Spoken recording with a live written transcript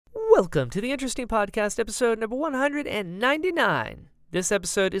Welcome to the Interesting Podcast, episode number 199. This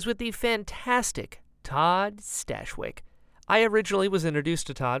episode is with the fantastic Todd Stashwick. I originally was introduced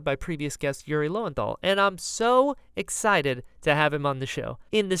to Todd by previous guest Yuri Lowenthal, and I'm so excited to have him on the show.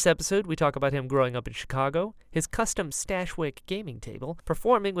 In this episode, we talk about him growing up in Chicago, his custom Stashwick gaming table,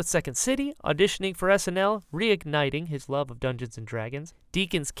 performing with Second City, auditioning for SNL, reigniting his love of Dungeons & Dragons,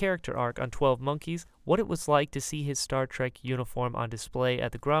 Deacon's character arc on 12 Monkeys, what it was like to see his Star Trek uniform on display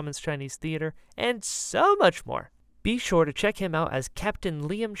at the Grauman's Chinese Theater, and so much more. Be sure to check him out as Captain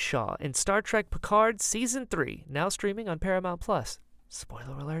Liam Shaw in Star Trek Picard Season 3, now streaming on Paramount+.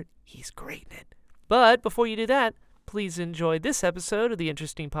 Spoiler alert, he's great in it. But before you do that, please enjoy this episode of the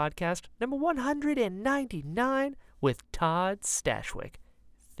Interesting Podcast, number 199, with Todd Stashwick.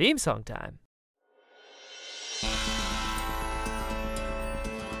 Theme song time.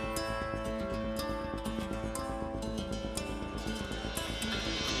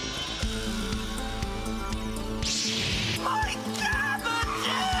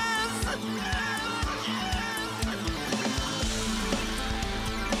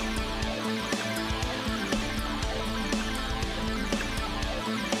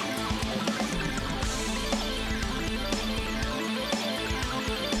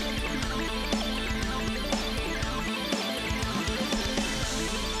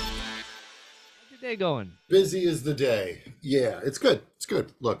 Day going? Busy is the day. Yeah, it's good. It's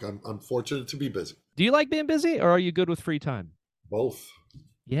good. Look, I'm fortunate to be busy. Do you like being busy, or are you good with free time? Both.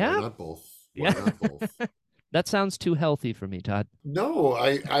 Yeah? Why not both? Why not both? That sounds too healthy for me, Todd. No,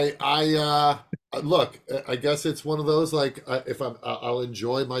 I look, I guess it's one of those, like, I'll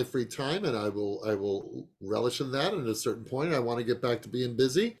enjoy my free time and I will relish in that. And at a certain point, I want to get back to being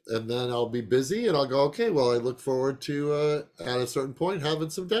busy, and then I'll be busy and I'll go, okay, well, I look forward to, at a certain point,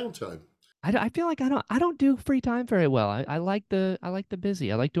 having some downtime. I feel like I don't do free time very well. I like the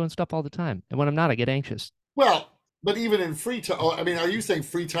busy. I like doing stuff all the time, and when I'm not, I get anxious. Well, but even in free time, I mean, are you saying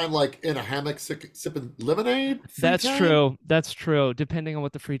free time like in a hammock sipping lemonade? That's true. That's true. Depending on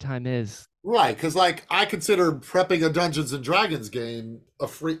what the free time is. Right, because like I consider prepping a Dungeons and Dragons game a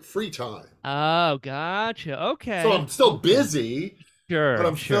free time. Oh, gotcha. Okay. So I'm still busy. Sure, but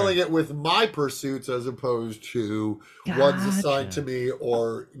I'm filling it with my pursuits as opposed to ones assigned to me,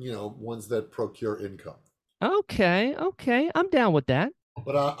 or, ones that procure income. Okay. I'm down with that.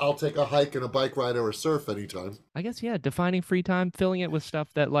 But I'll take a hike and a bike ride or a surf anytime. I guess, yeah, defining free time, filling it with stuff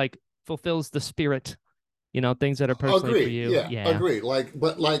that, like, fulfills the spirit, things that are personally for you. Yeah, agree.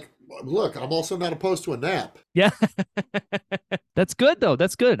 Look, I'm also not opposed to a nap. Yeah. That's good though.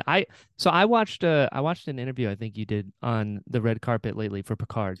 That's good. I watched an interview I think you did on the red carpet lately for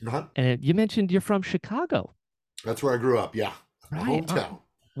Picard. Uh-huh. And you mentioned you're from Chicago. That's where I grew up, yeah. Right. Hometown.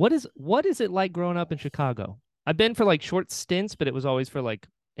 What is it like growing up in Chicago? I've been for like short stints, but it was always for like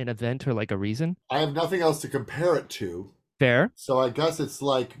an event or like a reason. I have nothing else to compare it to. Fair. So I guess it's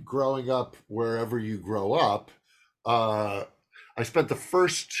like growing up wherever you grow up. I spent the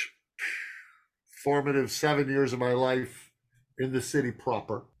first formative 7 years of my life in the city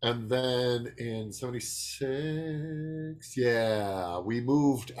proper. And then in 76, we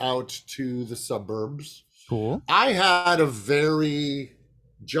moved out to the suburbs. Cool. I had a very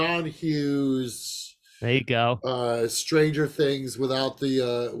John Hughes, there you go, Stranger Things without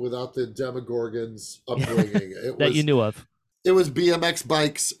the Demogorgons upbringing. It that you knew of. It was BMX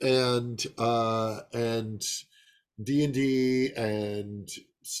bikes and D&D and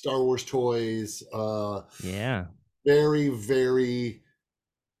Star Wars toys. Yeah. Very, very.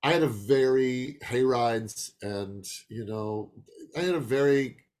 I had a very hay rides, and I had a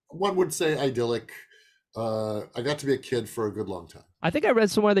very, one would say, idyllic. I got to be a kid for a good long time. I think I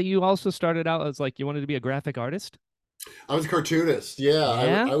read somewhere that you also started out as like you wanted to be a graphic artist. I was a cartoonist. Yeah,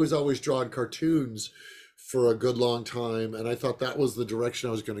 yeah? I was always drawing cartoons for a good long time, and I thought that was the direction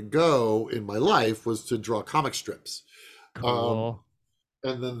I was going to go in my life, was to draw comic strips. Cool.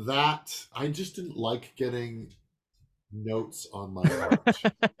 And then I just didn't like getting notes on my art.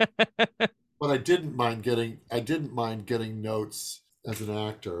 But I didn't mind getting notes as an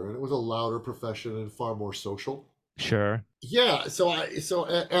actor, and it was a louder profession and far more social. Sure. Yeah,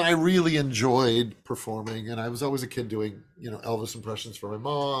 and I really enjoyed performing, and I was always a kid doing, Elvis impressions for my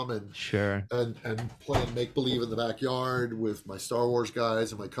mom, and sure, and playing make believe in the backyard with my Star Wars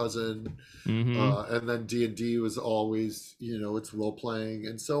guys and my cousin, and then D&D was always, it's role playing,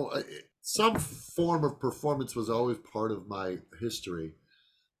 and so some form of performance was always part of my history,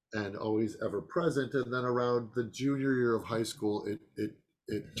 and always ever present. And then around the junior year of high school, it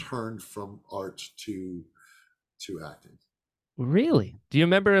turned from art to acting. Really? Do you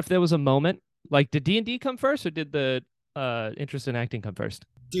remember if there was a moment, like, did D&D come first, or did the interest in acting come first?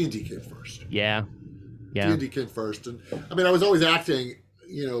 D&D came first. Yeah. Yeah. D&D came first, and I mean, I was always acting,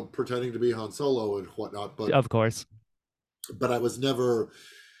 pretending to be Han Solo and whatnot, Of course. but I was never.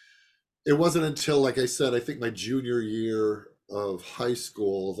 It wasn't until, like I said, I think my junior year of high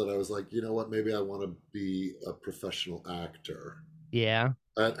school that I was like, you know what, maybe I want to be a professional actor. Yeah.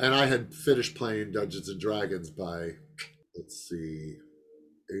 And I had finished playing Dungeons and Dragons by, let's see,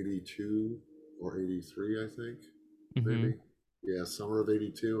 82 or 83, I think, maybe. Yeah, summer of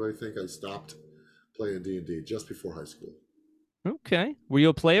 82, I think I stopped playing D&D just before high school. Okay. Were you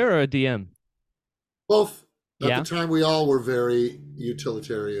a player or a DM? Both. At Yeah. the time, we all were very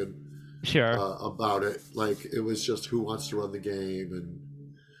utilitarian Sure. about it. Like, it was just who wants to run the game, and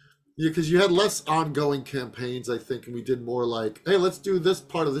because you had less ongoing campaigns, I think, and we did more like, hey, let's do this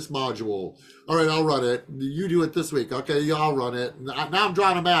part of this module. All right, I'll run it. You do it this week. Okay, yeah, I'll run it. Now I'm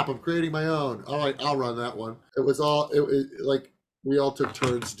drawing a map. I'm creating my own. All right, I'll run that one. It was all like we all took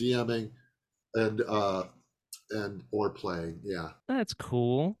turns DMing and or playing. Yeah. That's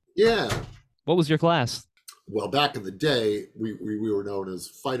cool. Yeah. What was your class? Well, back in the day, we were known as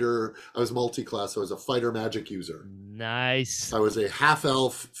fighter. I was multi-class. So I was a fighter magic user. Nice. I was a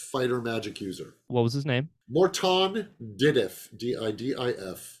half-elf fighter magic user. What was his name? Morton Didif,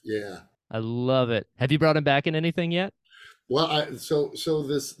 Didif. Yeah. I love it. Have you brought him back in anything yet? Well, so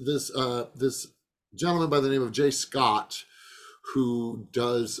this gentleman by the name of Jay Scott, who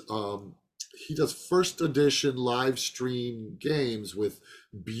does he does first edition live stream games with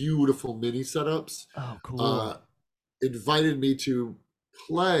beautiful mini setups. Oh, cool. Invited me to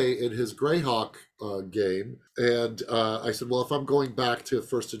play in his Greyhawk game, and I said, well, if I'm going back to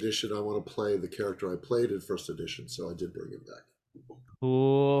first edition, I want to play the character I played in first edition, so I did bring him back.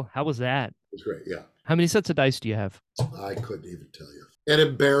 Cool. How was that? It was great. Yeah. How many sets of dice do you have? I couldn't even tell you. An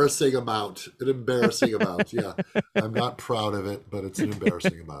embarrassing amount. Yeah. I'm not proud of it, but it's an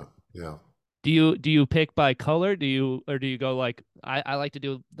embarrassing amount. Yeah. Do you pick by color? Do you go like I like to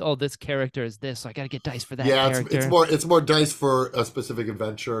do, oh, this character is this, so I got to get dice for that character? It's more dice for a specific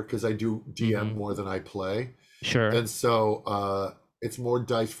adventure because I do DM more than I play. Sure. And so it's more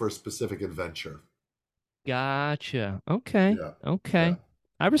dice for a specific adventure. Gotcha. Okay. Yeah. Okay. Yeah.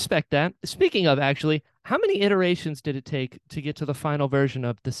 I respect that. Speaking of, actually, how many iterations did it take to get to the final version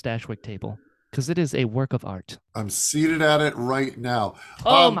of the Stashwick table? Because it is a work of art. I'm seated at it right now.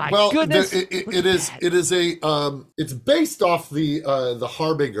 Oh my goodness! It's based off the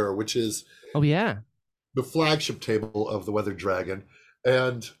Harbinger, which is the flagship table of the Weathered Dragon.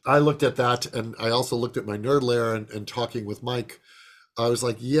 And I looked at that, and I also looked at my Nerd Lair and talking with Mike. I was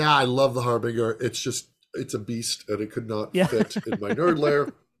like, yeah, I love the Harbinger. It's a beast, and it could not fit in my Nerd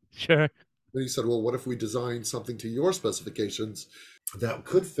Lair. Sure. And he said, well, what if we design something to your specifications that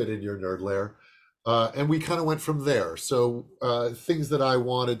could fit in your Nerd Lair? And we kind of went from there. So things that I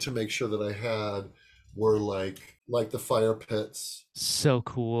wanted to make sure that I had were like the fire pits. So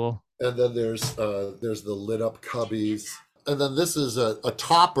cool. And then there's the lit up cubbies. And then this is a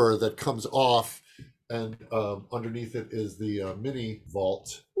topper that comes off, and underneath it is the mini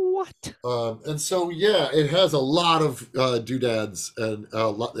vault. What? And so, yeah, it has a lot of doodads and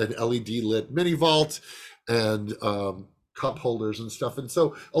an LED lit mini vault and cup holders and stuff. And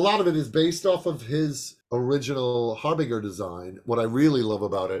so a lot of it is based off of his original Harbinger design. What I really love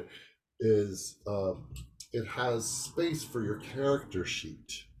about it is it has space for your character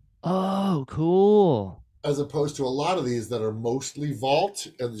sheet. Oh, cool. As opposed to a lot of these that are mostly vault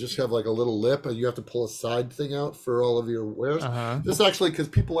and just have like a little lip and you have to pull a side thing out for all of your wares. This actually, because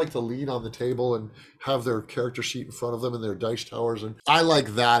people like to lean on the table and have their character sheet in front of them and their dice towers. And I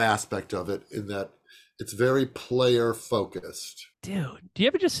like that aspect of it, in that it's very player focused. Dude, do you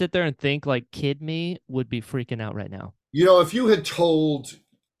ever just sit there and think like kid me would be freaking out right now? You know, if you had told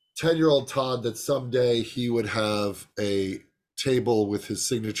 10-year-old Todd that someday he would have a table with his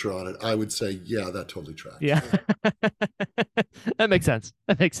signature on it, I would say, yeah, that totally tracks. Yeah. That makes sense.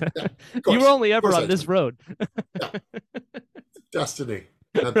 That makes sense. Yeah, you were only ever on this road. Yeah. Destiny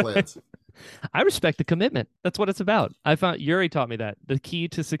and plans. I respect the commitment. That's what it's about. I found Yuri taught me that the key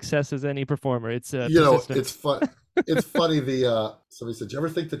to success as any performer. It's it's fun. It's funny. Somebody said, "Do you ever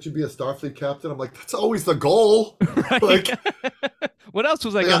think that you'd be a Starfleet captain?" I'm like, that's always the goal. Right? Like, what else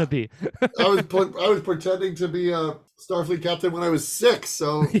was I gonna be? I was pretending to be a Starfleet captain when I was 6,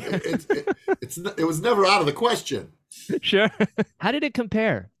 so it was never out of the question. Sure. How did it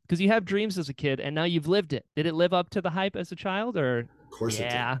compare? Because you have dreams as a kid, and now you've lived it. Did it live up to the hype as a child, or? Of course it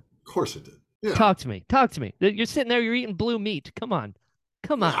did. Of course it did. Yeah. Talk to me. You're sitting there. You're eating blue meat. Come on.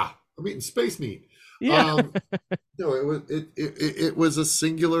 I'm eating space meat. Yeah. No, it was a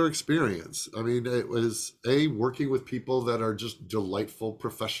singular experience. I mean, it was working with people that are just delightful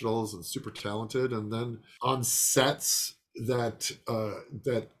professionals and super talented, and then on sets that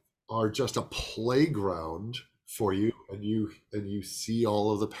are just a playground for you, and you see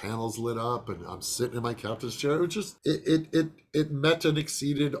all of the panels lit up, and I'm sitting in my captain's chair. It was just it met and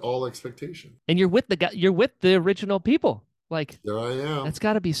exceeded all expectation. And you're with the guy. You're with the original people. Like There I am. that's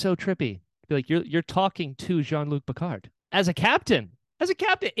got to be so trippy. Be like you're talking to Jean-Luc Picard as a captain. As a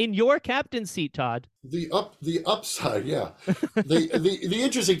captain in your captain seat, Todd. The upside, yeah. The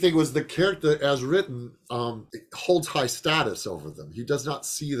interesting thing was the character as written holds high status over them. He does not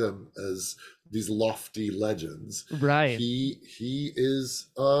see them as these lofty legends. Right. He is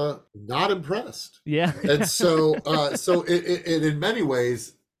not impressed. Yeah. And so it in many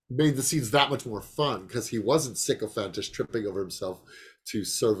ways made the scenes that much more fun because he wasn't sycophantish tripping over himself to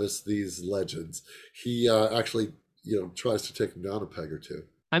service these legends. He actually tries to take him down a peg or two.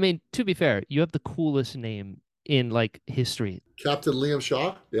 I mean, to be fair, you have the coolest name in like history. Captain Liam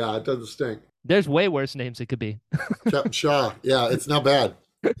Shaw? Yeah, it doesn't stink. There's way worse names it could be. Captain Shaw. Yeah, it's not bad.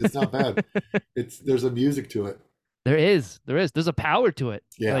 It's not bad. There's a music to it. There is. There's a power to it.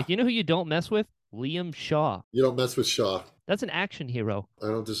 Yeah. Like, you know who you don't mess with? Liam Shaw. You don't mess with Shaw. That's an action hero. I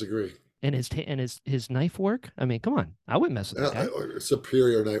don't disagree. And his knife work. I mean, come on. I wouldn't mess with that guy.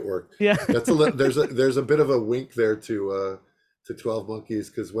 Superior night work. Yeah. There's a bit of a wink there to 12 Monkeys,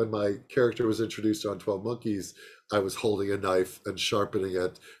 because when my character was introduced on 12 Monkeys, I was holding a knife and sharpening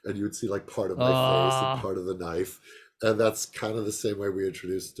it, and you would see like part of my face and part of the knife. And that's kind of the same way we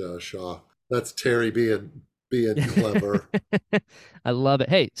introduced Shaw. That's Terry being clever. I love it.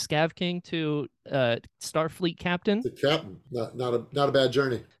 Hey, Scav King to Starfleet captain. The captain, not a bad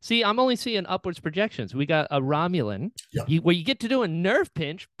journey. See, I'm only seeing upwards projections. We got a Romulan. Yeah. Where you get to do a nerve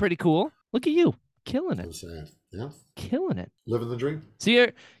pinch. Pretty cool. Look at you, killing it. I'm saying, yeah, killing it. Living the dream. So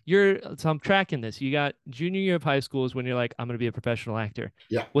so I'm tracking this. You got junior year of high school is when you're like, I'm gonna be a professional actor.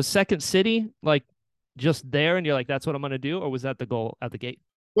 Yeah. Was Second City like just there, and you're like, that's what I'm gonna do, or was that the goal at the gate?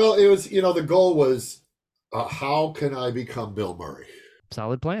 Well, it was. The goal was. How can I become Bill Murray?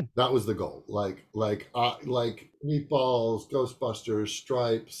 Solid plan. That was the goal. Like Meatballs, Ghostbusters,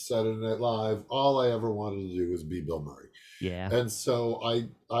 Stripes, Saturday Night Live. All I ever wanted to do was be Bill Murray. Yeah. And so I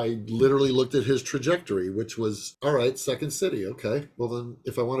literally looked at his trajectory, which was, all right, Second City. Okay, well then,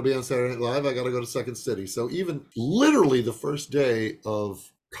 if I want to be on Saturday Night Live, I got to go to Second City. So even literally the first day of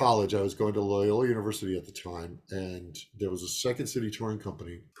college, I was going to Loyola University at the time, and there was a Second City touring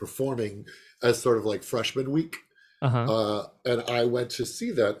company performing as sort of like freshman week. And I went to see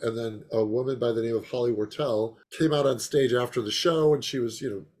that, and then a woman by the name of Holly Wortell came out on stage after the show, and she was,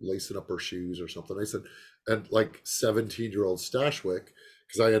 lacing up her shoes or something. I said, and like 17-year-old Stashwick,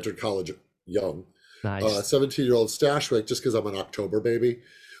 because I entered college young. Nice. 17-year-old Stashwick, just because I'm an October baby.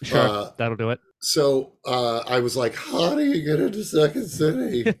 Sure, that'll do it. So I was like, how do you get into Second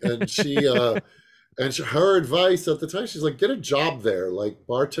City? And her advice at the time, she's like, get a job there, like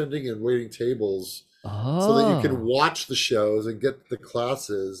bartending and waiting tables, so that you can watch the shows and get the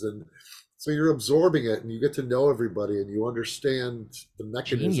classes. And so you're absorbing it, and you get to know everybody, and you understand the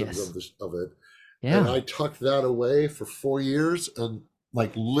mechanisms of it. Yeah. And I tucked that away for 4 years. And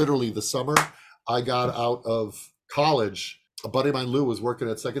like literally the summer I got out of college, a buddy of mine, Lou, was working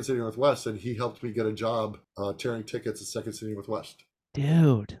at Second City Northwest, and he helped me get a job tearing tickets at Second City Northwest.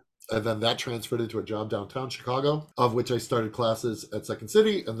 Dude. And then that transferred into a job downtown Chicago, of which I started classes at Second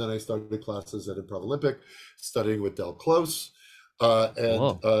City, and then I started classes at Improv Olympic, studying with Del Close.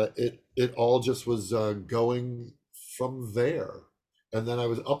 It all just was going from there. And then I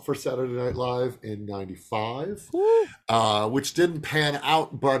was up for Saturday Night Live in '95, which didn't pan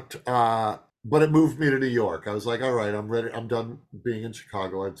out, but it moved me to New York. I was like, all right, I'm ready. I'm done being in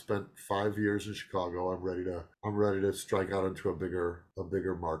Chicago. I'd spent 5 years in Chicago. I'm ready to strike out into a bigger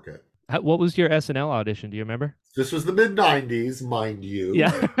market. What was your SNL audition? Do you remember? This was the mid-'90s, mind you.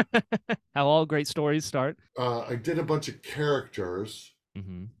 Yeah. How all great stories start. I did a bunch of characters.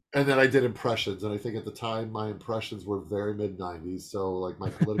 Mm-hmm. And then I did impressions, and I think at the time my impressions were very mid-'90s. So like my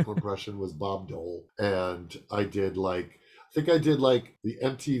political impression was Bob Dole, and I did like the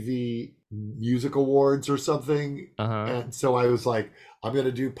MTV Music Awards or something. And so I was like, I'm going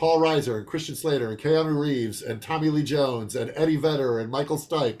to do Paul Reiser and Christian Slater and Keanu Reeves and Tommy Lee Jones and Eddie Vedder and Michael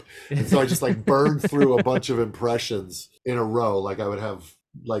Stipe. And so I just like burned through a bunch of impressions in a row. Like I would have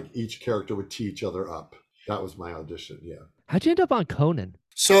like each character would tee each other up. That was my audition. Yeah. How'd you end up on Conan?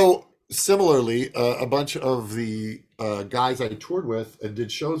 So similarly, a bunch of the guys I toured with and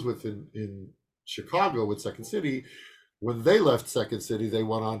did shows with in Chicago with Second City, when they left Second City, they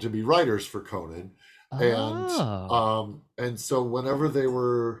went on to be writers for Conan. and Oh. and so whenever they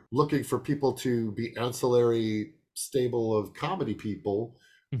were looking for people to be ancillary stable of comedy people,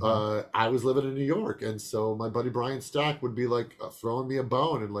 Hmm. I was living in New York, and so my buddy Brian Stack would be like throwing me a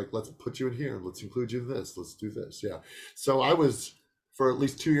bone and like, let's put you in here, let's include you in this, let's do this. Yeah. So I was, for at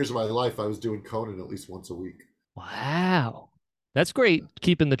least 2 years of my life, I was doing Conan at least once a week. Wow. That's great.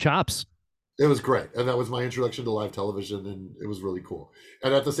 Keeping the chops. It was great, and that was my introduction to live television, and it was really cool.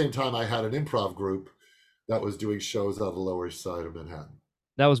 And at the same time, I had an improv group that was doing shows out of the Lower East Side of Manhattan.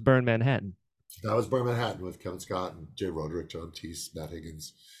 That was Burn Manhattan. That was Burn Manhattan with Kevin Scott and Jay Roderick, John Teese, Matt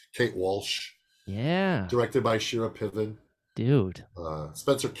Higgins, Kate Walsh, Yeah. directed by Shira Piven. Dude.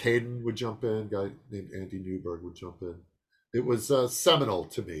 Spencer Caden would jump in, a guy named Andy Newberg would jump in. It was seminal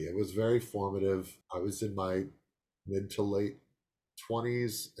to me. It was very formative. I was in my mid to late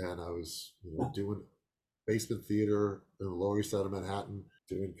 20s, and I was doing basement theater in the Lower East Side of Manhattan,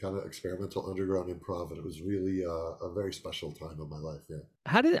 doing kind of experimental underground improv, and it was really a very special time of my life. Yeah.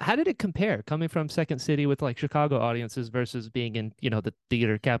 How did it compare coming from Second City with like Chicago audiences versus being in, the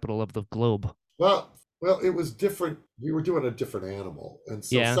theater capital of the globe? Well, well, it was different. We were doing a different animal, and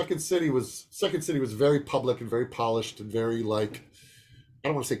so Yeah. Second City was very public and very polished and very like, I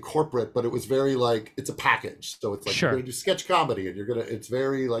don't want to say corporate, but it was very like it's a package. So it's like you're going Sure. to do sketch comedy, and it's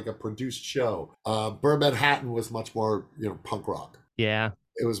very like a produced show. Burr Manhattan was much more punk rock. Yeah.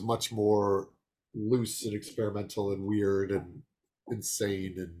 It was much more loose and experimental and weird and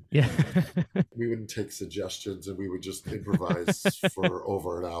insane, and Yeah. we wouldn't take suggestions, and we would just improvise for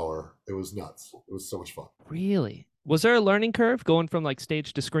over an hour. It was nuts. It was so much fun. Really? Was there a learning curve going from like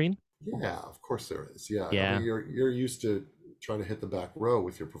stage to screen? Yeah, of course there is. Yeah, I mean Yeah. you're used to trying to hit the back row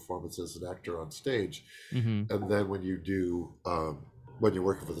with your performance as an actor on stage, Hmm. and then when you're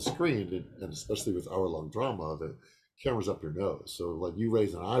working for the screen, and especially with hour-long drama, the camera's up your nose. So like you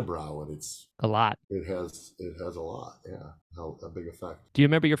raise an eyebrow, and A lot. it has a lot. Yeah, a big effect. Do you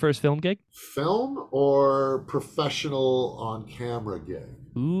remember your first film gig? Film or professional on camera gig?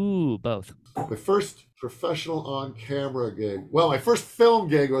 Ooh, both. My first professional on camera gig. Well, my first film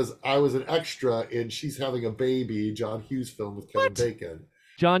gig was I was an extra in She's Having a Baby, John Hughes film with Kevin What? Bacon.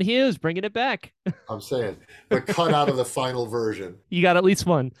 John Hughes, bringing it back. I'm saying, but cut out of the final version. You got at least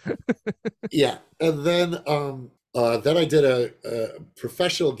one. Yeah, and then I did a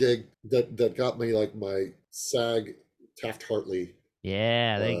professional gig that got me like my SAG Taft Hartley.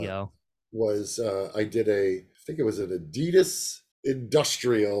 Yeah, there you Uh, go. was I did I think it was an Adidas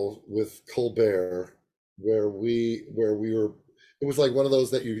industrial with Colbert, where we were. It was like one of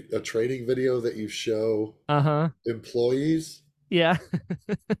those a training video that you show Uh-huh. employees, Yeah.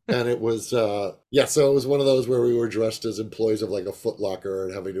 and it was yeah. So it was one of those where we were dressed as employees of like a Foot Locker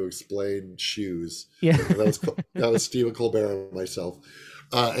and having to explain shoes. Yeah. And that was Stephen Colbert and myself,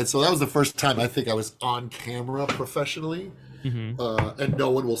 and so that was the first time I think I was on camera professionally. Hmm. And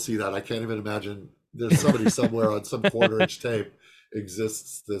no one will see that. I can't even imagine. There's somebody somewhere on some quarter-inch tape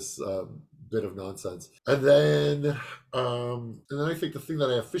exists this bit of nonsense. And then I think the thing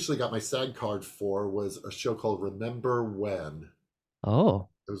that I officially got my SAG card for was a show called Remember When. Oh.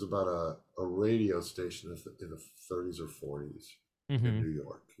 It was about a radio station in the 30s or 40s in Hmm. New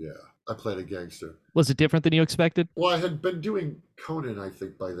York. Yeah, I played a gangster. Was it different than you expected? Well, I had been doing Conan, I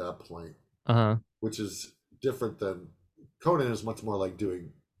think, by that point, Uh-huh. which is different than Conan is much more like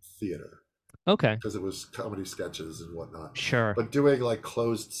doing theater Okay. because it was comedy sketches and whatnot. Sure. But doing like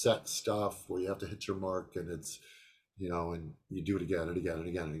closed set stuff where you have to hit your mark, and it's and you do it again and again and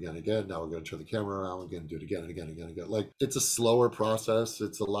again and again and again. Now we're going to turn the camera around again, do it again and again and again and again. Like it's a slower process.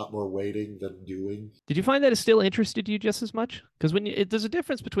 It's a lot more waiting than doing. Did you find that it still interested you just as much? Because there's a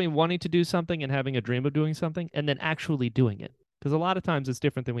difference between wanting to do something and having a dream of doing something and then actually doing it. Because a lot of times it's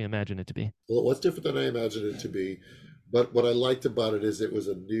different than we imagine it to be. Well, it was different than I imagined it to be. But what I liked about it is it was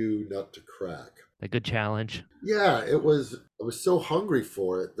a new nut to crack. A good challenge. Yeah, it was. I was so hungry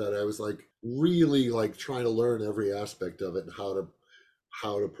for it that I was like really like trying to learn every aspect of it and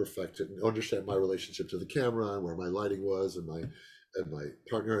how to perfect it and understand my relationship to the camera and where my lighting was and my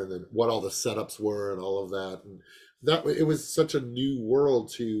partner, and then what all the setups were and all of that. And that it was such a new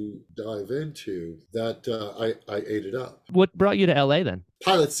world to dive into that I ate it up. What brought you to LA then?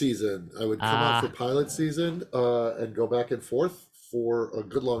 Pilot season. I would come out for Ah, pilot season and go back and forth for a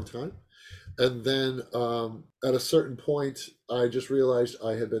good long time. And then at a certain point, I just realized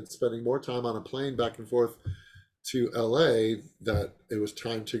I had been spending more time on a plane back and forth to LA that it was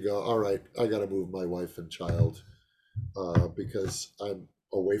time to go, all right, I got to move my wife and child because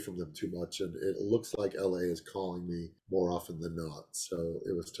away from them too much, and it looks like LA is calling me more often than not. So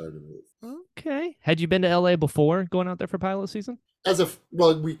it was time to move. Okay. Had you been to LA before going out there for pilot season?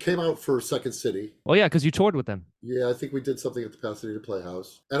 Well, we came out for Second City. Oh yeah, because you toured with them. Yeah, I think we did something at the Pasadena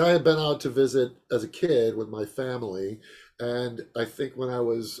Playhouse. And I had been out to visit as a kid with my family. And I think when I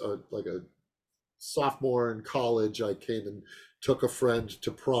was like a sophomore in college, I came and took a friend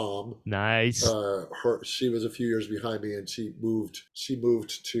to prom. Nice. She was a few years behind me, and she moved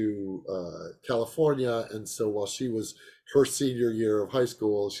to California. And so while she was her senior year of high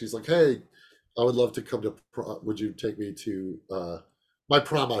school, she's like, "Hey, I would love to come to prom. Would you take me to my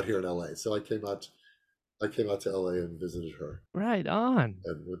prom out here in LA?" So I came out to LA and visited her. Right on.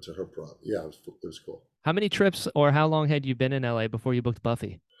 And went to her prom. Yeah, it was cool. How many trips or how long had you been in LA before you booked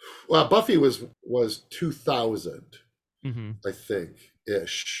Buffy? Well, Buffy was 2000, I think,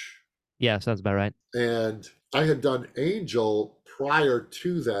 ish. Yeah, sounds about right. And I had done Angel prior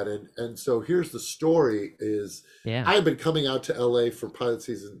to that, and so here's the story: is I had been coming out to LA for pilot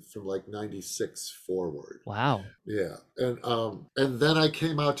season from like '96 forward. Wow. Yeah, and then I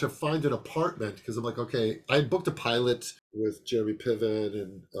came out to find an apartment because I'm like, okay, I booked a pilot with Jeremy Piven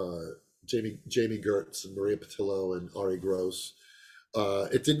and Jamie Gertz and Maria Patillo and Ari Gross.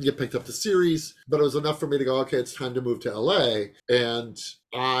 It didn't get picked up to series, but it was enough for me to go, okay, it's time to move to LA. And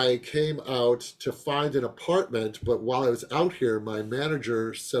I came out to find an apartment, but while I was out here, my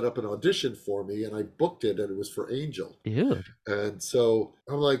manager set up an audition for me and I booked it, and it was for Angel. Dude. And so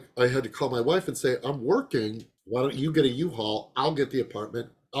I'm like, I had to call my wife and say, I'm working. Why don't you get a U-Haul? I'll get the apartment.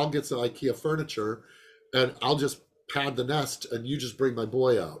 I'll get some IKEA furniture, and I'll just pad the nest, and you just bring my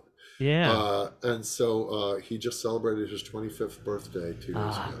boy out. Yeah. And so he just celebrated his 25th birthday 2 days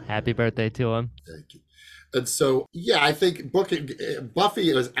ago. Happy birthday to him. Thank you. And so, yeah, I think booking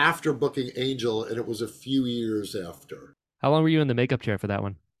Buffy was after booking Angel, and it was a few years after. How long were you in the makeup chair for that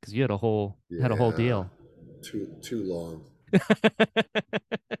one? Because you had a whole deal. Too long.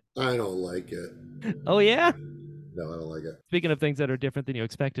 I don't like it. Oh, yeah? No, I don't like it. Speaking of things that are different than you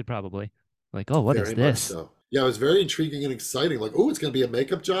expected, probably. Like, oh, what is this? So. Yeah, it was very intriguing and exciting. Like, oh, it's going to be a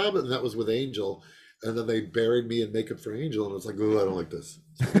makeup job? And that was with Angel. And then they buried me in makeup for Angel. And I was like, oh, I don't like this.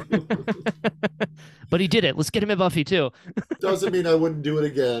 But he did it. Let's get him at Buffy, too. Doesn't mean I wouldn't do it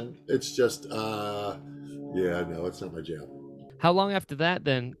again. It's just, yeah, no, it's not my jam. How long after that,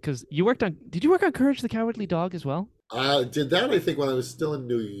 then? Because did you work on Courage the Cowardly Dog as well? I did that, I think, when I was still in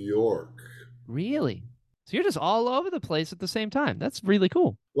New York. Really? So you're just all over the place at the same time. That's really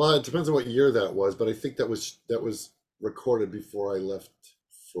cool. Well, it depends on what year that was, but I think that was recorded before I left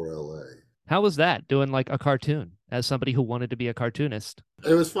for LA. How was that, doing like a cartoon as somebody who wanted to be a cartoonist?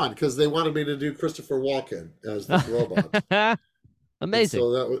 It was fun because they wanted me to do Christopher Walken as this robot. Amazing.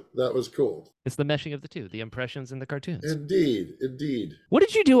 And so that was cool. It's the meshing of the two, the impressions and the cartoons. Indeed. What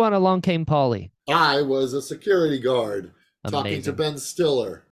did you do on Along Came Polly? I was a security guard. Amazing. Talking to Ben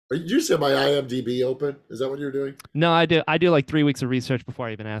Stiller. You said my IMDb open? Is that what you're doing? No, I do. I do like 3 weeks of research before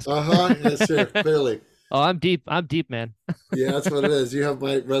I even ask. Yes, sir. Clearly. Oh, I'm deep, man. Yeah, that's what it is. You have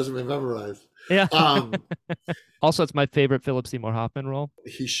my resume memorized. Yeah. Also, it's my favorite Philip Seymour Hoffman role.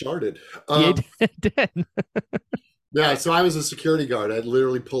 He sharded. He did. Yeah, so I was a security guard. I'd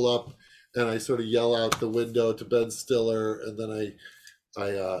literally pull up and I sort of yell out the window to Ben Stiller, and then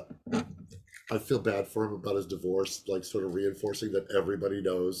I feel bad for him about his divorce, like sort of reinforcing that everybody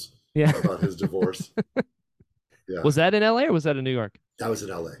knows about his divorce. Yeah. Was that in LA or was that in New York? That was in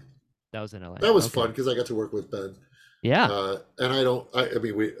LA. That was in LA. That was fun because I got to work with Ben. Yeah. And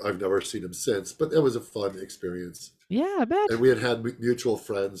I've never seen him since, but it was a fun experience. Yeah, I bet. And we had mutual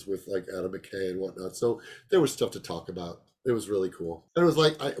friends with like Adam McKay and whatnot. So there was stuff to talk about. It was really cool. And it was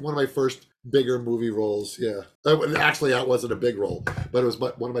like one of my first bigger movie roles. Yeah. Actually, that wasn't a big role, but it was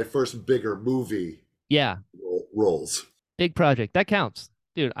one of my first bigger movie roles. Big project. That counts.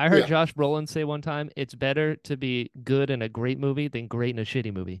 Dude, I heard Josh Brolin say one time, it's better to be good in a great movie than great in a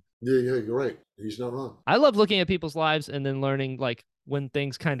shitty movie. Yeah, you're right. He's not wrong. I love looking at people's lives and then learning like when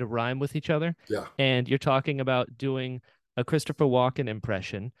things kind of rhyme with each other. Yeah. And you're talking about doing a Christopher Walken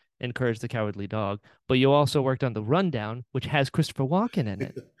impression in Courage the Cowardly Dog, but you also worked on The Rundown, which has Christopher Walken in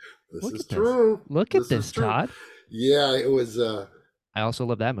it. This is true. Look at this, Todd. Yeah, it was. I also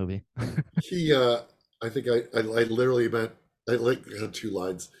love that movie. I think I literally meant, I had 2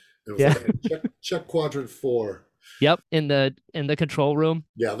 lines. It was like, check quadrant 4. Yep, in the control room.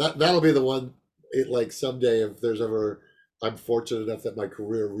 Yeah, that'll be the one. Like someday, if there's ever, I'm fortunate enough that my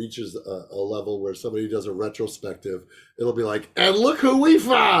career reaches a level where somebody does a retrospective, it'll be like, and look who we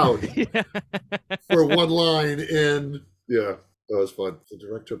found for one line in. Yeah, that was fun. The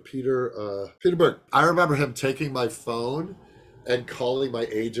director Peter Berg. I remember him taking my phone and calling my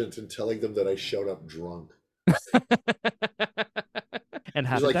agent and telling them that I showed up drunk. And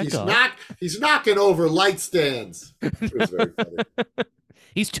how He's did like, that go? he's knocking over light stands. It was very funny.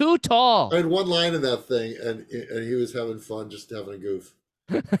 He's too I tall. had one line in that thing, and he was having fun, just having a goof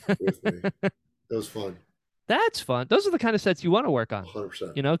with me. It was fun, That's fun. Those are the kind of sets you want to work on,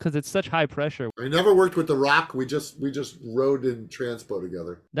 100%. because it's such high pressure. I never worked with The Rock. We just rode in Transpo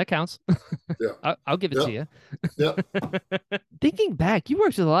together. That counts. Yeah. I'll give it to Yep. you. Yep. Thinking back, you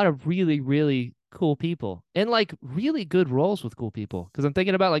worked with a lot of really, really cool people and like really good roles with cool people. Because I'm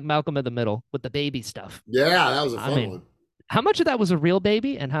thinking about like Malcolm in the Middle with the baby stuff. Yeah, that was a I fun mean, one. how much of that was a real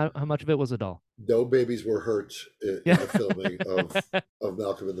baby and how much of it was a doll? No babies were hurt in Yeah. the filming of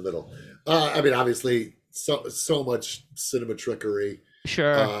Malcolm in the Middle. I mean, obviously, so much cinema trickery.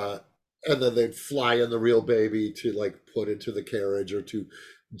 Sure. Uh, and then they'd fly in the real baby to like put into the carriage or to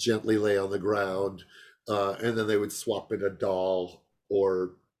gently lay on the ground. And then they would swap in a doll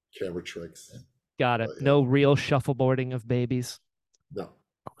or camera tricks. Got it. Yeah. No real shuffleboarding of babies. No.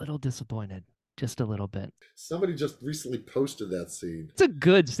 A little disappointed. Just a little bit. Somebody just recently posted that scene. It's a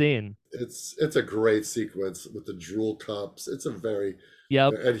good scene. It's a great sequence with the drool cups. It's a very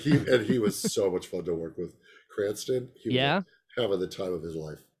Yep. and he was so much fun to work with. Cranston, he was Yeah. having the time of his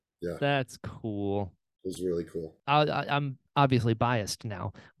life. Yeah, That's cool. it was really cool. I'm obviously biased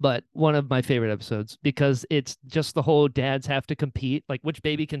now, but one of my favorite episodes because it's just the whole dads have to compete, like which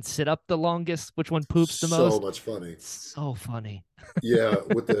baby can sit up the longest, which one poops the So most. much funny. It's so funny. Yeah,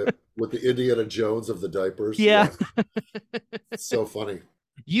 with the Indiana Jones of the diapers. Yeah. So funny.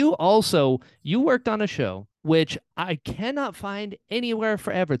 You worked on a show which I cannot find anywhere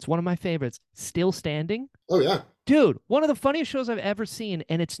forever. It's one of my favorites. Still Standing. Oh yeah. Dude, one of the funniest shows I've ever seen,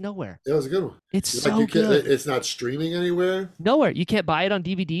 and it's nowhere. It was a good one. It's Like so you can't, good. it's not streaming anywhere. Nowhere. You can't buy it on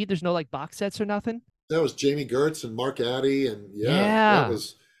DVD. There's no like box sets or nothing. That was Jamie Gertz and Mark Addy, and Yeah.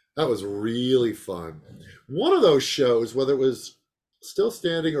 that was really fun. One of those shows, whether it was Still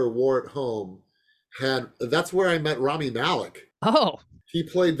Standing or War at Home, that's where I met Rami Malek. Oh, He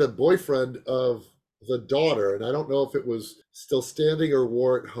played the boyfriend of the daughter, and I don't know if it was Still Standing or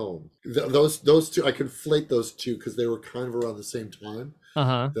War at Home. Those two, I conflate those two because they were kind of around the same time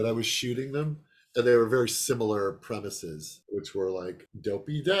that I was shooting them, and they were very similar premises, which were like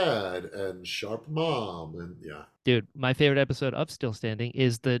Dopey Dad and Sharp Mom, and yeah. dude, my favorite episode of Still Standing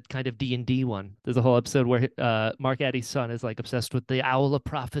is the kind of D&D one. There's a whole episode where Mark Addy's son is like obsessed with the Owl of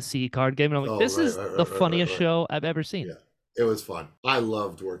Prophecy card game, and I'm like, this is the funniest show I've ever seen. Yeah, it was fun. I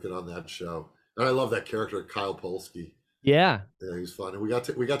loved working on that show, and I love that character Kyle Polsky. Yeah, he was fun, and we got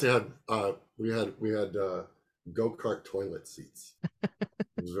to have we had go-kart toilet seats.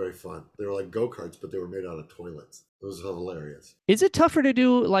 It was very fun. They were like go-karts, but they were made out of toilets. It was hilarious. Is it tougher to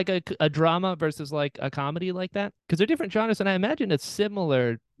do like a drama versus like a comedy like that? Because they're different genres, and I imagine it's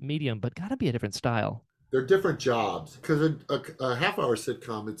similar medium, but gotta be a different style. They're different jobs. Because a half-hour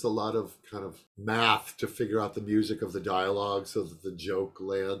sitcom, it's a lot of kind of math to figure out the music of the dialogue so that the joke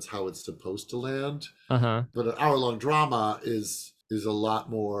lands how it's supposed to land. But an hour-long drama is a lot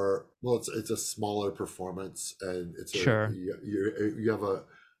more. Well, it's a smaller performance, and it's Sure. You have a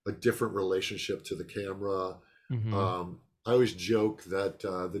different relationship to the camera. Mm-hmm. I always joke that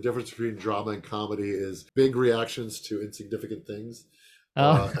the difference between drama and comedy is big reactions to insignificant things.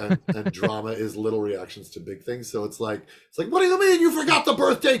 And drama is little reactions to big things. So it's like, what do you mean you forgot the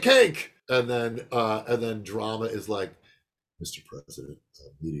birthday cake? And then drama is like, Mr. President,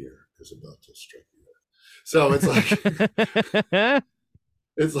 a meteor is about to strike the earth. So it's like,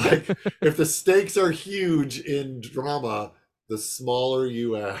 it's like if the stakes are huge in drama, the smaller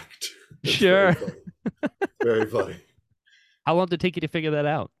you act. Sure. Very funny. How long did it take you to figure that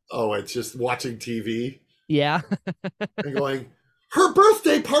out? Oh, it's just watching TV. Yeah. And going, her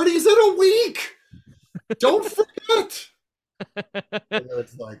birthday party's in a week. Don't forget. And then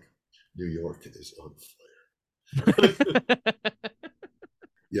it's like, New York is on fire.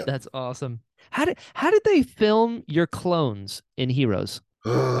 Yeah. That's awesome. How did they film your clones in Heroes?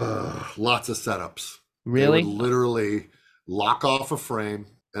 Lots of setups. Really? They would literally lock off a frame,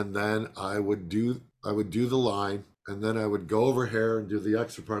 and then I would do the line, and then I would go over here and do the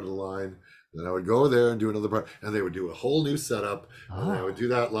extra part of the line. Then I would go there and do another part, and they would do a whole new setup, and then I would do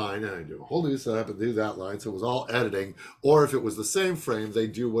that line, and I'd do a whole new setup and do that line. So it was all editing. Or if it was the same frame, they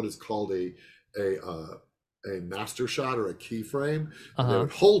do what is called a master shot or a keyframe. And they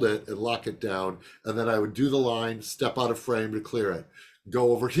would hold it and lock it down, and then I would do the line, step out of frame to clear it,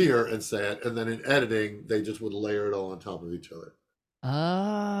 go over here and say it, and then in editing, they just would layer it all on top of each other.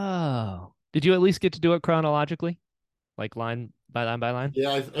 Oh. Did you at least get to do it chronologically? Like line by line by line?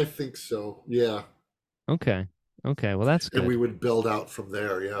 Yeah, I think so. Yeah. Okay. Okay, well that's and we good. would build out from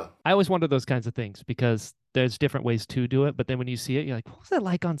there. Yeah. I always wonder those kinds of things because there's different ways to do it, but then when you see it, you're like, what was that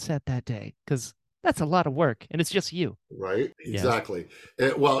like on set that day? Because that's a lot of work, and it's just you. Right. Yeah. Exactly.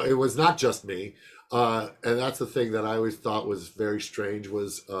 Well, it was not just me, and that's the thing that I always thought was very strange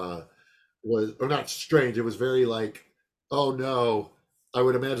was or not strange. It was very like, oh no. I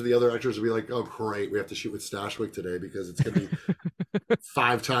would imagine the other actors would be like, oh great, we have to shoot with Stashwick today because it's going to be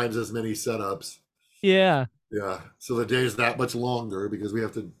 5 times as many setups. Yeah. Yeah. So the day is that much longer because we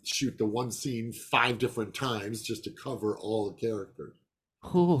have to shoot the one scene 5 different times just to cover all the characters.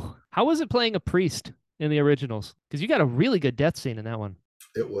 Ooh. How was it playing a priest in the originals? Because you got a really good death scene in that one.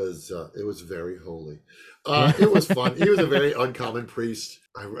 It was very holy. Yeah. It was fun. He was a very uncommon priest.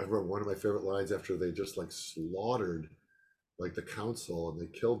 I remember one of my favorite lines after they just like slaughtered like the council and they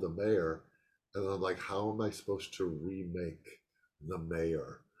killed the mayor, and I'm like, how am I supposed to remake the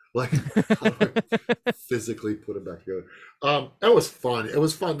mayor? Like, how do I physically put him back together? That was fun. It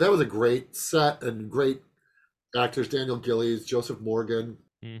was fun. That was a great set and great actors: Daniel Gillies, Joseph Morgan,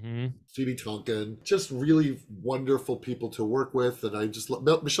 Mm-hmm. Phoebe Tonkin, just really wonderful people to work with. And I just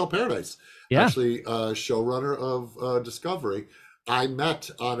love Michelle Paradise, Yeah. actually, showrunner of Discovery. I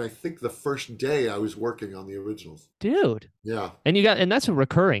met on, I think, the first day I was working on the originals. Dude. Yeah. And that's a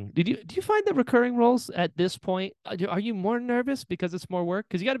recurring. Do you find that recurring roles at this point are you more nervous because it's more work?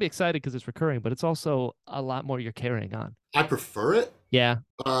 Because you got to be excited because it's recurring, but it's also a lot more you're carrying on. I prefer it. Yeah.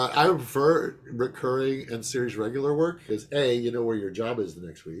 I would prefer recurring and series regular work because A, you know where your job is the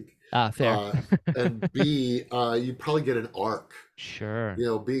next week. Fair. And B, you probably get an arc. Sure. You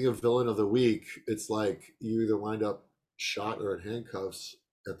know, being a villain of the week, it's like you either wind up shot or in handcuffs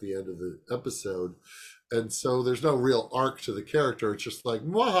at the end of the episode. And so there's no real arc to the character. It's just like,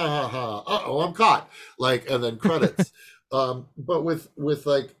 ha, uh-oh, I'm caught. Like, and then credits. But with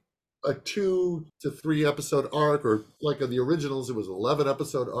like a 2 to 3 episode arc, or like on the originals, it was an 11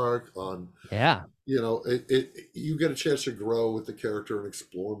 episode arc on, Yeah. you know, you get a chance to grow with the character and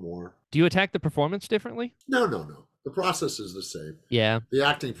explore more. Do you attack the performance differently? No. The process is the same. Yeah. The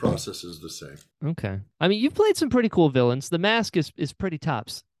acting process is the same. Okay. I mean, you've played some pretty cool villains. The Mask is pretty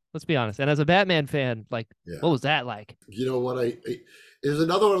tops. Let's be honest. And as a Batman fan, like, Yeah. what was that like? You know what? Is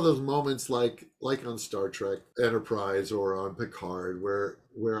another one of those moments like on Star Trek Enterprise or on Picard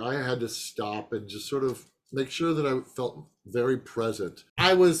where I had to stop and just sort of make sure that I felt very present.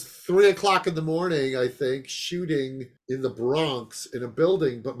 I was 3 o'clock in the morning, I think, shooting in the Bronx in a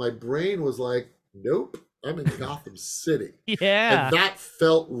building, but my brain was like, nope, I'm in Gotham City. Yeah. And that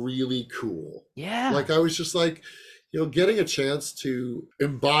felt really cool. Yeah. Like I was just like, you know, getting a chance to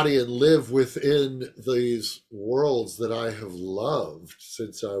embody and live within these worlds that I have loved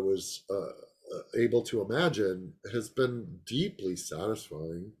since I was able to imagine has been deeply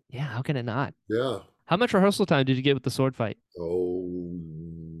satisfying. Yeah. How can it not? Yeah. How much rehearsal time did you get with the sword fight? Oh,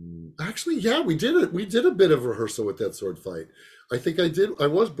 actually, yeah, we did it. We did a bit of rehearsal with that sword fight. I think I did. I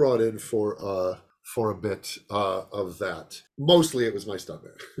was brought in for a bit of that. Mostly it was my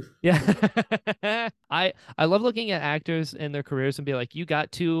stuntman. Yeah. I love looking at actors and their careers and be like, you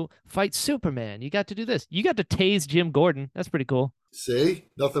got to fight Superman. You got to do this. You got to tase Jim Gordon. That's pretty cool. See,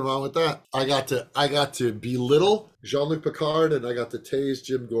 nothing wrong with that. I got to belittle Jean-Luc Picard, and I got to tase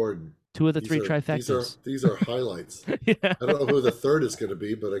Jim Gordon. 2 of the 3 trifectas. These are highlights. Yeah. I don't know who the third is going to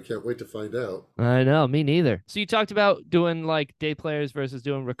be, but I can't wait to find out. I know, me neither. So you talked about doing like day players versus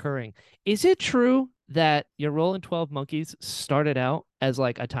doing recurring. Is it true that your role in 12 Monkeys started out as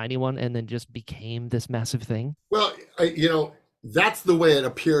like a tiny one and then just became this massive thing? Well, that's the way it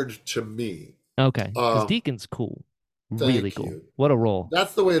appeared to me. Okay, because Deacon's cool. Really cool. You. What a role.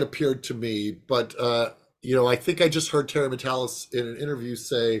 That's the way it appeared to me. But, I think I just heard Terry Metalis in an interview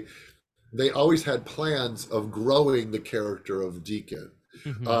say they always had plans of growing the character of Deacon.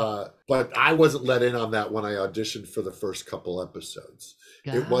 Mm-hmm. But I wasn't let in on that when I auditioned for the first couple episodes.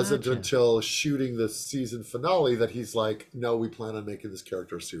 Gotcha. It wasn't until shooting the season finale that he's like, no, we plan on making this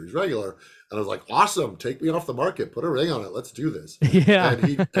character a series regular. And I was like, awesome, take me off the market, put a ring on it, let's do this. Yeah.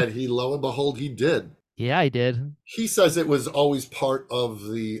 And he lo and behold, he did. Yeah, I did. He says it was always part of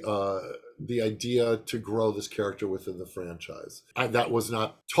the idea to grow this character within the franchise. That was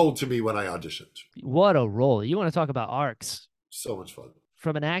not told to me when I auditioned. What a role. You want to talk about arcs. So much fun.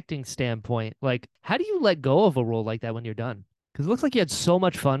 From an acting standpoint, like, how do you let go of a role like that when you're done? Because it looks like you had so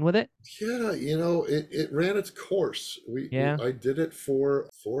much fun with it. Yeah, it ran its course. I did it for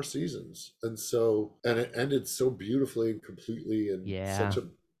 4 seasons. And it ended so beautifully and completely, and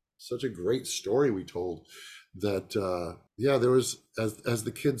such a great story we told that there was, as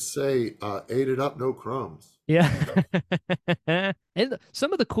the kids say, ate it up, no crumbs. Yeah. And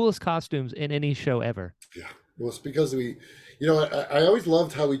some of the coolest costumes in any show ever. Yeah. Well, it's because I always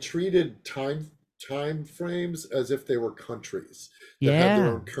loved how we treated time frames as if they were countries that had their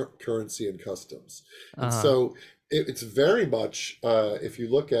Yeah. own currency and customs. And Uh-huh. so it's very much, if you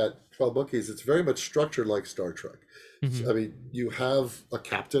look at 12 Monkeys, it's very much structured like Star Trek. Hmm. I mean, you have a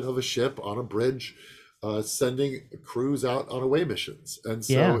captain of a ship on a bridge sending crews out on away missions. And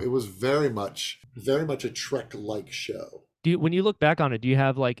so Yeah. it was very much a Trek-like show. When you look back on it, do you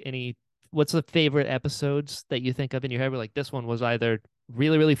have like what's the favorite episodes that you think of in your head where like this one was either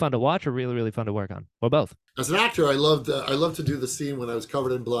really, really fun to watch or really, really fun to work on, or both? As an actor, I loved to do the scene when I was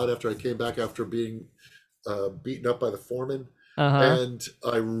covered in blood after I came back after being beaten up by the foreman, Uh-huh. and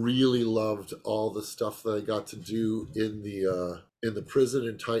I really loved all the stuff that I got to do in the prison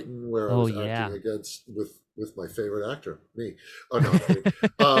in Titan, where I Oh was yeah. acting against with my favorite actor, me. Oh no, I'm kidding.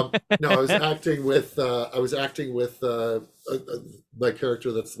 No, I was acting with my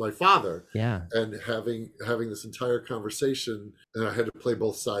character that's my father, Yeah. and having this entire conversation, and I had to play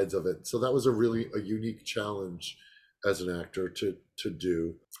both sides of it. So that was a unique challenge as an actor to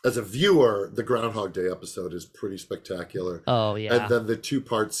do. As a viewer, the Groundhog Day episode is pretty spectacular, Oh and yeah. then the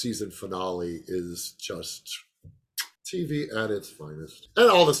two-part season finale is just TV at its finest. And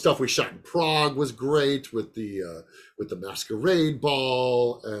all the stuff we shot in Prague was great with the masquerade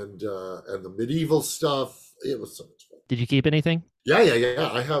ball and the medieval stuff. It was so much fun. Did you keep anything? Yeah.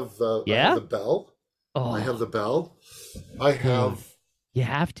 I have Yeah? the bell. I have Oh, the bell. I dude. have You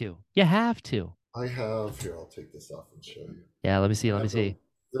have to. You have to. I have here. I'll take this off and show you. Yeah, let me see. I Let me have the see.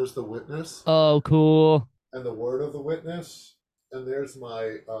 There's the witness Oh, cool. and the word of the witness, and there's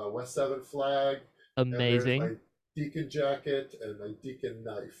my West Seventh flag, and there's Amazing. my deacon jacket and my deacon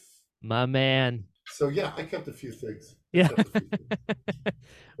knife. My man. So yeah, I kept a few things. I Yeah. kept a few things.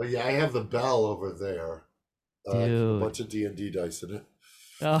 But yeah, I have the bell over there. I keep a Dude. bunch of D&D dice in it.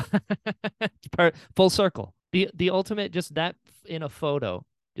 Oh. Full circle. The ultimate, just that in a photo.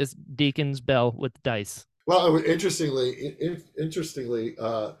 Just Deacon's bell with dice. Well, interestingly,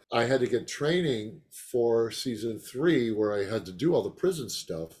 I had to get training for season 3 where I had to do all the prison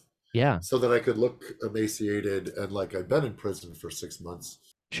stuff Yeah, so that I could look emaciated and like I'd been in prison for 6 months.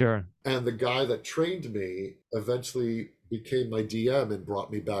 sure. And the guy that trained me eventually became my DM and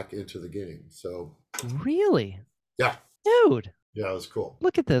brought me back into the game. So Really? yeah, Dude, yeah, it was cool.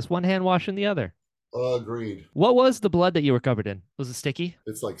 look at this. One hand washing the other. Agreed. What was the blood that you were covered in? Was it sticky?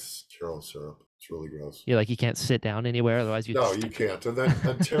 It's like Karo syrup. It's really gross. You're like, you can't sit down anywhere, otherwise you'd No, you stick. can't.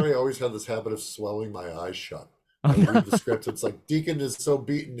 And Terry always had this habit of swelling my eyes shut. Oh, I no. read the script. It's like Deacon is so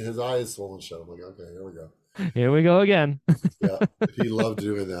beaten, his eye is swollen shut. I'm like, okay, here we go. Here we go again. Yeah, he loved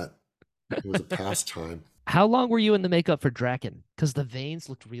doing that. It was a pastime. How long were you in the makeup for Draken? Because the veins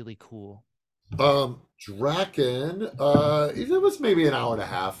looked really cool. Draken, it was maybe an hour and a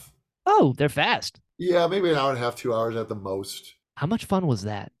half. Oh, they're fast. Yeah, maybe an hour and a half, 2 hours at the most. How much fun was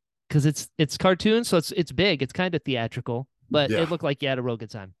that? Because it's cartoon, so it's big. It's kind of theatrical, but Yeah, it looked like you had a real good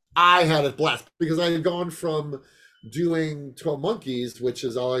time. I had a blast because I had gone from doing 12 Monkeys, which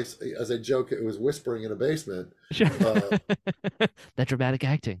is always, as I joke, it was whispering in a basement. Sure. Uh, That dramatic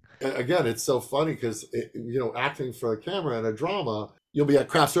acting. Again, it's so funny because acting for a camera and a drama, you'll be at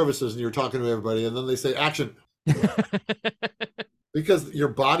craft services and you're talking to everybody, and then they say action because your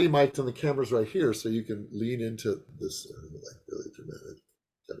body mic and the camera's right here, so you can lean into this like really dramatic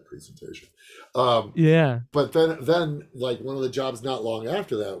kind of presentation. Yeah. But then like one of the jobs not long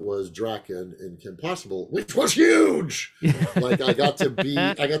after that was Draken in Kim Possible, which was huge. Like I got to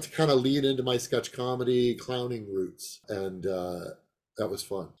kind of lean into my sketch comedy clowning roots, and that was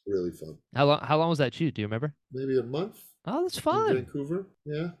fun, really fun. How long was that shoot? Do you remember? Maybe a month Oh, that's in fun. Vancouver.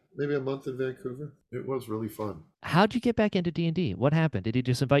 Yeah, maybe a month in Vancouver. It was really fun. How'd you get back into D&D? What happened? Did he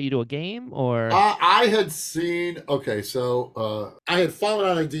just invite you to a game or? I had seen. Okay, so I had fallen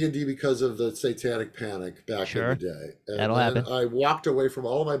out of D&D because of the Satanic Panic back in the Sure, day, and that'll then happen. I walked away from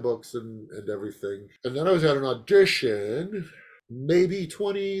all of my books and everything, and then I was at an audition, maybe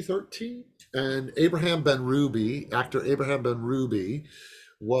 2013, and actor Abraham Ben Ruby,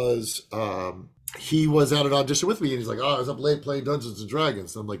 was he was at an audition with me, and he's like, "Oh, I was up late playing Dungeons and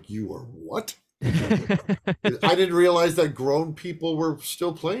Dragons." And I'm like, "You were what?" I didn't realize that grown people were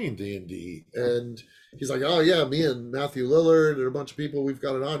still playing D&D. And he's like, "Oh yeah, me and Matthew Lillard and a bunch of people, we've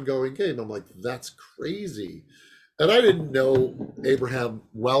got an ongoing game." I'm like, "That's crazy." And I didn't know Abraham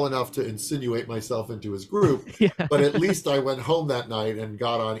well enough to insinuate myself into his group, Yeah. but at least I went home that night and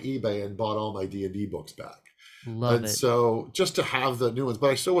got on eBay and bought all my D&D books back. Love And it. so just to have the new ones,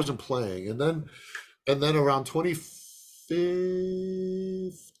 but I still wasn't playing. And then around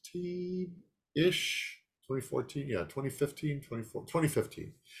 2015 ish, 2014, yeah, 2015,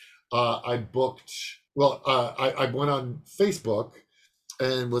 2015. I booked. Well, I went on Facebook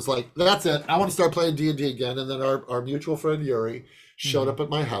and was like, "That's it. I want to start playing D&D again." And then our mutual friend Yuri showed Mm-hmm. up at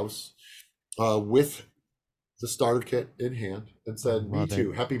my house with the starter kit in hand and I said, "Me love it.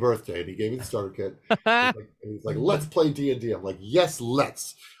 too. Happy birthday!" And he gave me the starter kit. He's like, "Let's play D&D." I'm like, "Yes,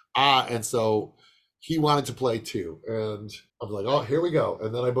 let's." And so he wanted to play too, and I'm like, "Oh, here we go."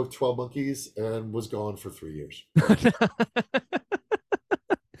 And then I booked 12 Monkeys and was gone for 3 years.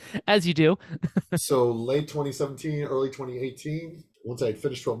 As you do. So late 2017, early 2018, once I had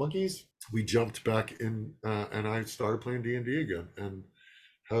finished 12 Monkeys, we jumped back in, and I started playing D&D again, and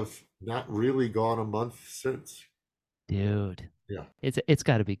have not really gone a month since. Dude, Yeah, it's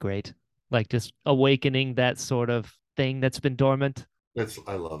got to be great. Like just awakening that sort of thing that's been dormant.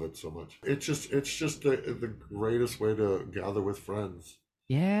 I love it so much. It's just the greatest way to gather with friends,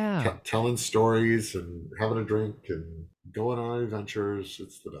 Yeah. telling stories and having a drink and going on adventures.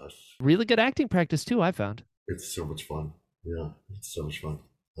 It's the best. Really good acting practice too, I found. It's so much fun. Yeah, it's so much fun.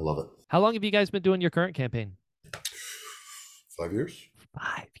 I love it. How long have you guys been doing your current campaign? 5 years.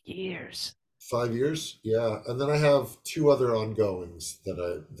 5 years. 5 years, yeah. And then I have two other ongoings that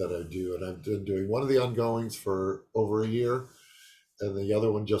I do, and I've been doing one of the ongoings for over a year, and the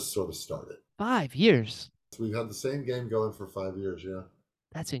other one just sort of started. 5 years. So we've had the same game going for 5 years, yeah.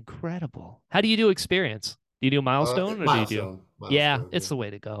 That's incredible. How do you do experience? Do you do milestone or do you do? Yeah, Milestone, it's the way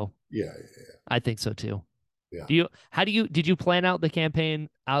to go. yeah, I think so too. yeah. Did you plan out the campaign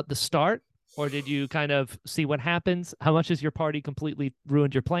out the start, or did you kind of see what happens? How much has your party completely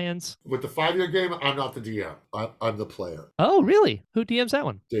ruined your plans? With the 5 year game, I'm not the DM. I'm the player. Oh, really? Who DMs that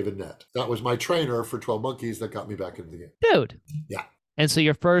one? David Nett. That was my trainer for 12 Monkeys that got me back into the game. Dude. Yeah. And so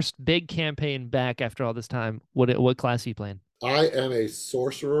your first big campaign back after all this time, what class are you playing? I am a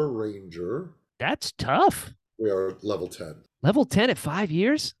Sorcerer Ranger. That's tough. We are level 10. Level 10 at 5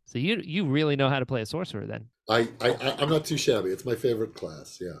 years? So you really know how to play a sorcerer then. I'm not too shabby. It's my favorite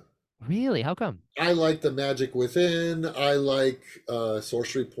class, yeah. Really? How come? I like the magic within. I like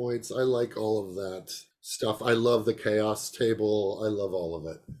sorcery points. I like all of that stuff. I love the chaos table. I love all of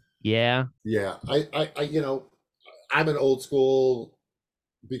it. Yeah. Yeah. I'm an old school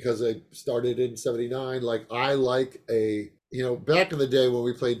because I started in 79. Like I like back in the day when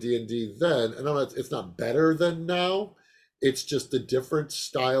we played D&D then, and it's not better than now. It's just a different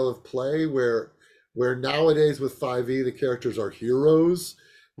style of play where nowadays with 5e the characters are heroes.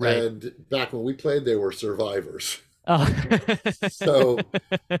 Right. And back when we played, they were survivors. Oh.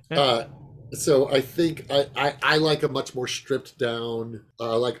 So I think I like a much more stripped down.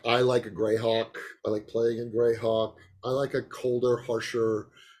 I like a Greyhawk. I like playing in Greyhawk. I like a colder, harsher,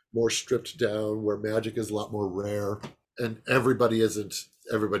 more stripped down, where magic is a lot more rare, and everybody doesn't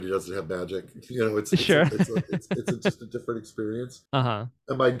have magic. It's sure. It's just a different experience. Uh-huh.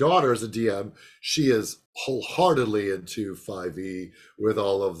 And my daughter is a DM. She is wholeheartedly into 5e with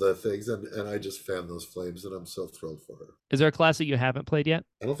all of the things, and I just fan those flames, and I'm so thrilled for her. Is there a class that you haven't played yet?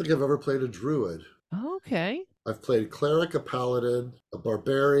 I don't think I've ever played a druid. Okay. I've played a cleric, a paladin, a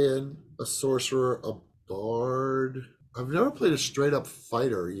barbarian, a sorcerer, a bard. I've never played a straight up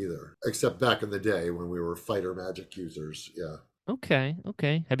fighter either, except back in the day when we were fighter magic users. Yeah. Okay.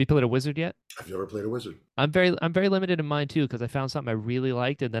 Have you played a wizard yet? I've never played a wizard. I'm very limited in mine too, because I found something I really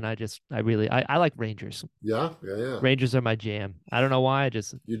liked, and then I like rangers. Yeah. Rangers are my jam. I don't know why.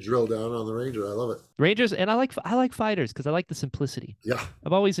 You drill down on the ranger. I love it. Rangers, and I like fighters because I like the simplicity. Yeah.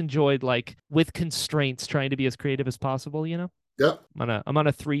 I've always enjoyed with constraints trying to be as creative as possible. Yep. I'm on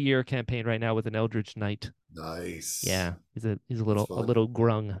a 3-year campaign right now with an Eldritch Knight. Nice. Yeah, he's a little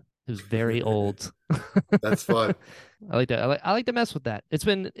grung who's very old. That's fun. I like to mess with that.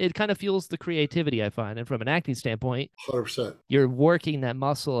 It kind of fuels the creativity I find, and from an acting standpoint, 100%. you're working that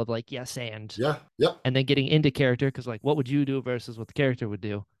muscle of yes and yeah, yep, and then getting into character because what would you do versus what the character would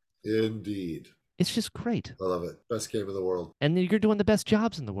do. Indeed. It's just great. I love it. Best game in the world. And then you're doing the best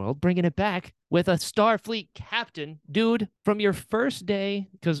jobs in the world, bringing it back with a Starfleet captain, dude, from your first day,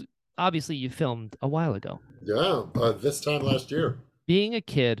 because obviously you filmed a while ago. Yeah, this time last year. Being a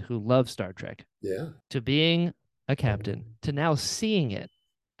kid who loves Star Trek. Yeah. To being a captain, to now seeing it.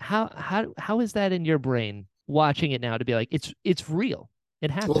 How is that in your brain, watching it now, to be like, it's real? It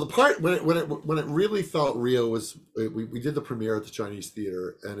happened. Well, the part when it really felt real was we did the premiere at the Chinese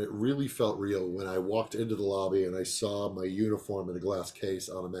Theater, and it really felt real when I walked into the lobby and I saw my uniform in a glass case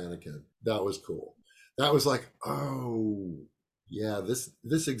on a mannequin. That was cool. That was like, oh, yeah,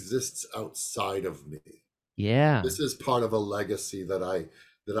 this exists outside of me. Yeah. This is part of a legacy that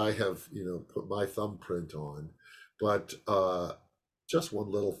I have, put my thumbprint on, but just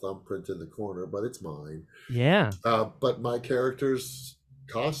one little thumbprint in the corner, but it's mine. Yeah. But my characters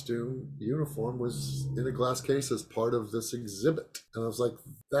costume uniform was in a glass case as part of this exhibit. And I was like,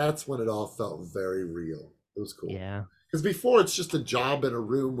 that's when it all felt very real. It was cool. Yeah. Because before it's just a job in a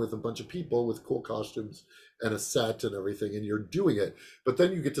room with a bunch of people with cool costumes and a set and everything, and you're doing it. But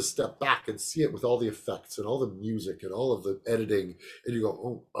then you get to step back and see it with all the effects and all the music and all of the editing, and you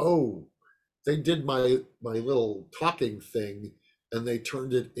go, oh, they did my little talking thing and they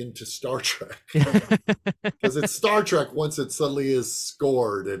turned it into Star Trek. Because it's Star Trek once it suddenly is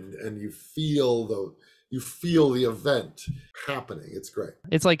scored and you feel the event happening. It's great.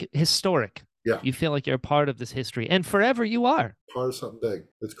 It's like historic. Yeah. You feel like you're a part of this history, and forever you are. Part of something big.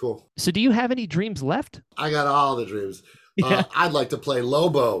 It's cool. So do you have any dreams left? I got all the dreams. Yeah. I'd like to play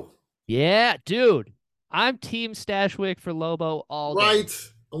Lobo. Yeah, dude. I'm Team Stashwick for Lobo all day. Right.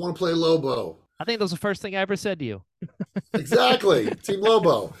 I want to play Lobo. I think that was the first thing I ever said to you. Exactly. Team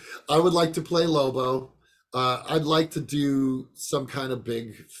Lobo. I would like to play Lobo. I'd like to do some kind of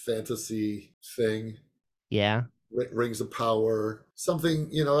big fantasy thing. Yeah. Rings of Power,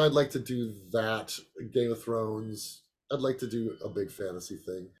 something, I'd like to do that. Game of Thrones. I'd like to do a big fantasy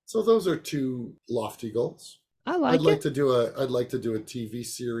thing. So those are two lofty goals. I'd like to do a TV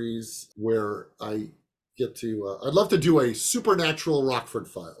series where I get to, I'd love to do a supernatural Rockford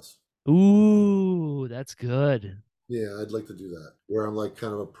Files. Ooh, that's good. Yeah, I'd like to do that, where I'm like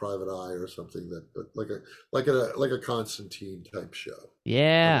kind of a private eye or something, like a Constantine type show.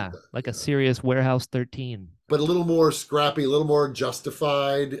 Yeah, like a serious Warehouse 13. But a little more scrappy, a little more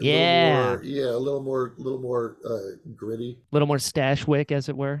justified. Yeah. A little more gritty. A little more Stashwick, as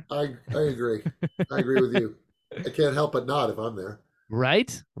it were. I agree. I agree with you. I can't help but nod if I'm there.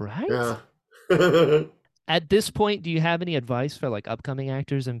 Right? Yeah. At this point, do you have any advice for like upcoming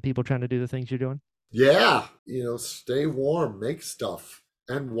actors and people trying to do the things you're doing? Yeah. Stay warm, make stuff,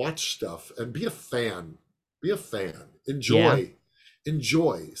 and watch stuff, and be a fan. Be a fan. Enjoy.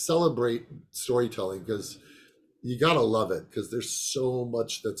 Celebrate storytelling, because you gotta love it, because there's so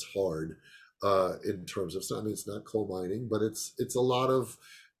much that's hard in terms of, it's not coal mining, but it's a lot of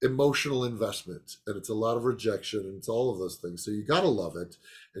emotional investment, and it's a lot of rejection, and it's all of those things. So you gotta love it,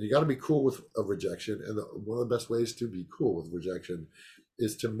 and you gotta be cool with a rejection. And one of the best ways to be cool with rejection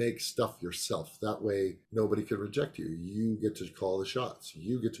is to make stuff yourself. That way, nobody can reject you. You get to call the shots.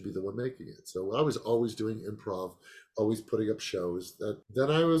 You get to be the one making it. So I was always doing improv, always putting up shows. Then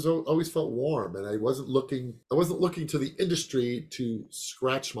I was always felt warm, and I wasn't looking to the industry to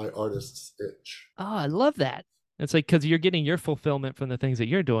scratch my artist's itch. Oh, I love that. It's like, because you're getting your fulfillment from the things that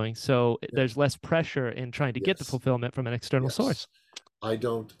you're doing, so there's less pressure in trying to get the fulfillment from an external source. I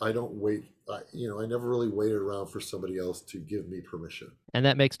don't wait. I never really waited around for somebody else to give me permission. And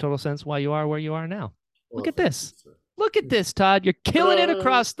that makes total sense why you are where you are now. Look at this. Look at this, Todd. You're killing it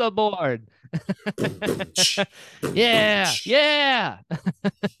across the board. Yeah.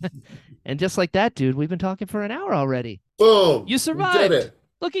 And just like that, dude, we've been talking for an hour already. Boom. You survived. We did it.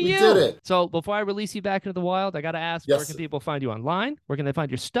 Look at you. We did it. So before I release you back into the wild, I got to ask, where can people find you online? Where can they find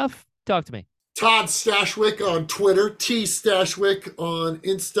your stuff? Talk to me. Todd Stashwick on Twitter, T Stashwick on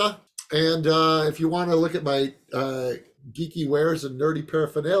Insta. And if you want to look at my geeky wares and nerdy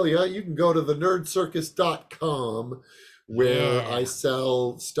paraphernalia, you can go to thenerdcircus.com, where I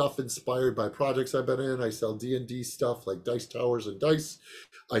sell stuff inspired by projects I've been in. I sell D&D stuff like dice towers and dice.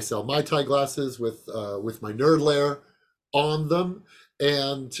 I sell Mai Tai glasses with my nerd lair on them.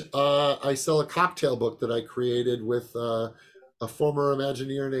 And I sell a cocktail book that I created with a former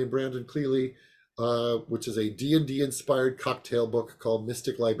Imagineer named Brandon Cleely, which is a D&D inspired cocktail book called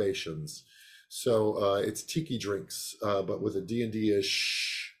Mystic Libations. So it's tiki drinks, but with a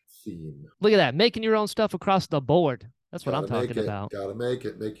D&D-ish theme. Look at that, making your own stuff across the board. That's what I'm talking about. Gotta make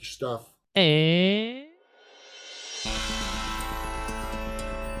it. Make your stuff. And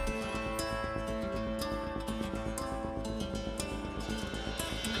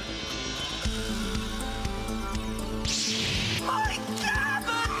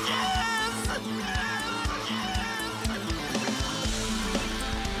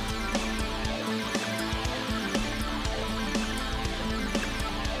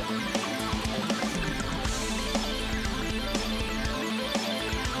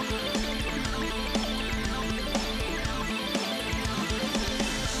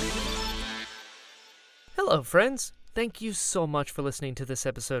hello, friends. Thank you so much for listening to this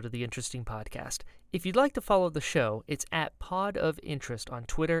episode of the Interesting Podcast. If you'd like to follow the show, it's at Pod of Interest on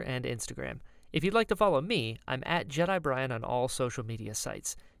Twitter and Instagram. If you'd like to follow me, I'm at Jedi Brian on all social media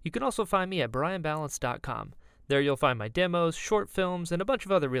sites. You can also find me at brianbalance.com. There you'll find my demos, short films, and a bunch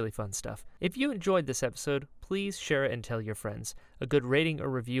of other really fun stuff. If you enjoyed this episode, please share it and tell your friends. A good rating or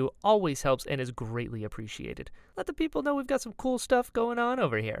review always helps and is greatly appreciated. Let the people know we've got some cool stuff going on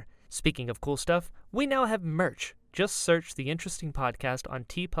over here. Speaking of cool stuff, we now have merch. Just search The Interesting Podcast on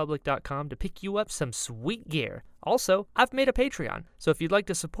tpublic.com to pick you up some sweet gear. Also, I've made a Patreon, so if you'd like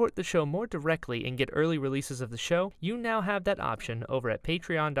to support the show more directly and get early releases of the show, you now have that option over at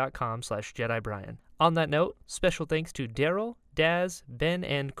patreon.com/JediBrian. On that note, special thanks to Daryl, Daz, Ben,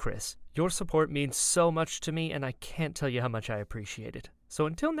 and Chris. Your support means so much to me, and I can't tell you how much I appreciate it. So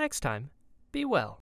until next time, be well.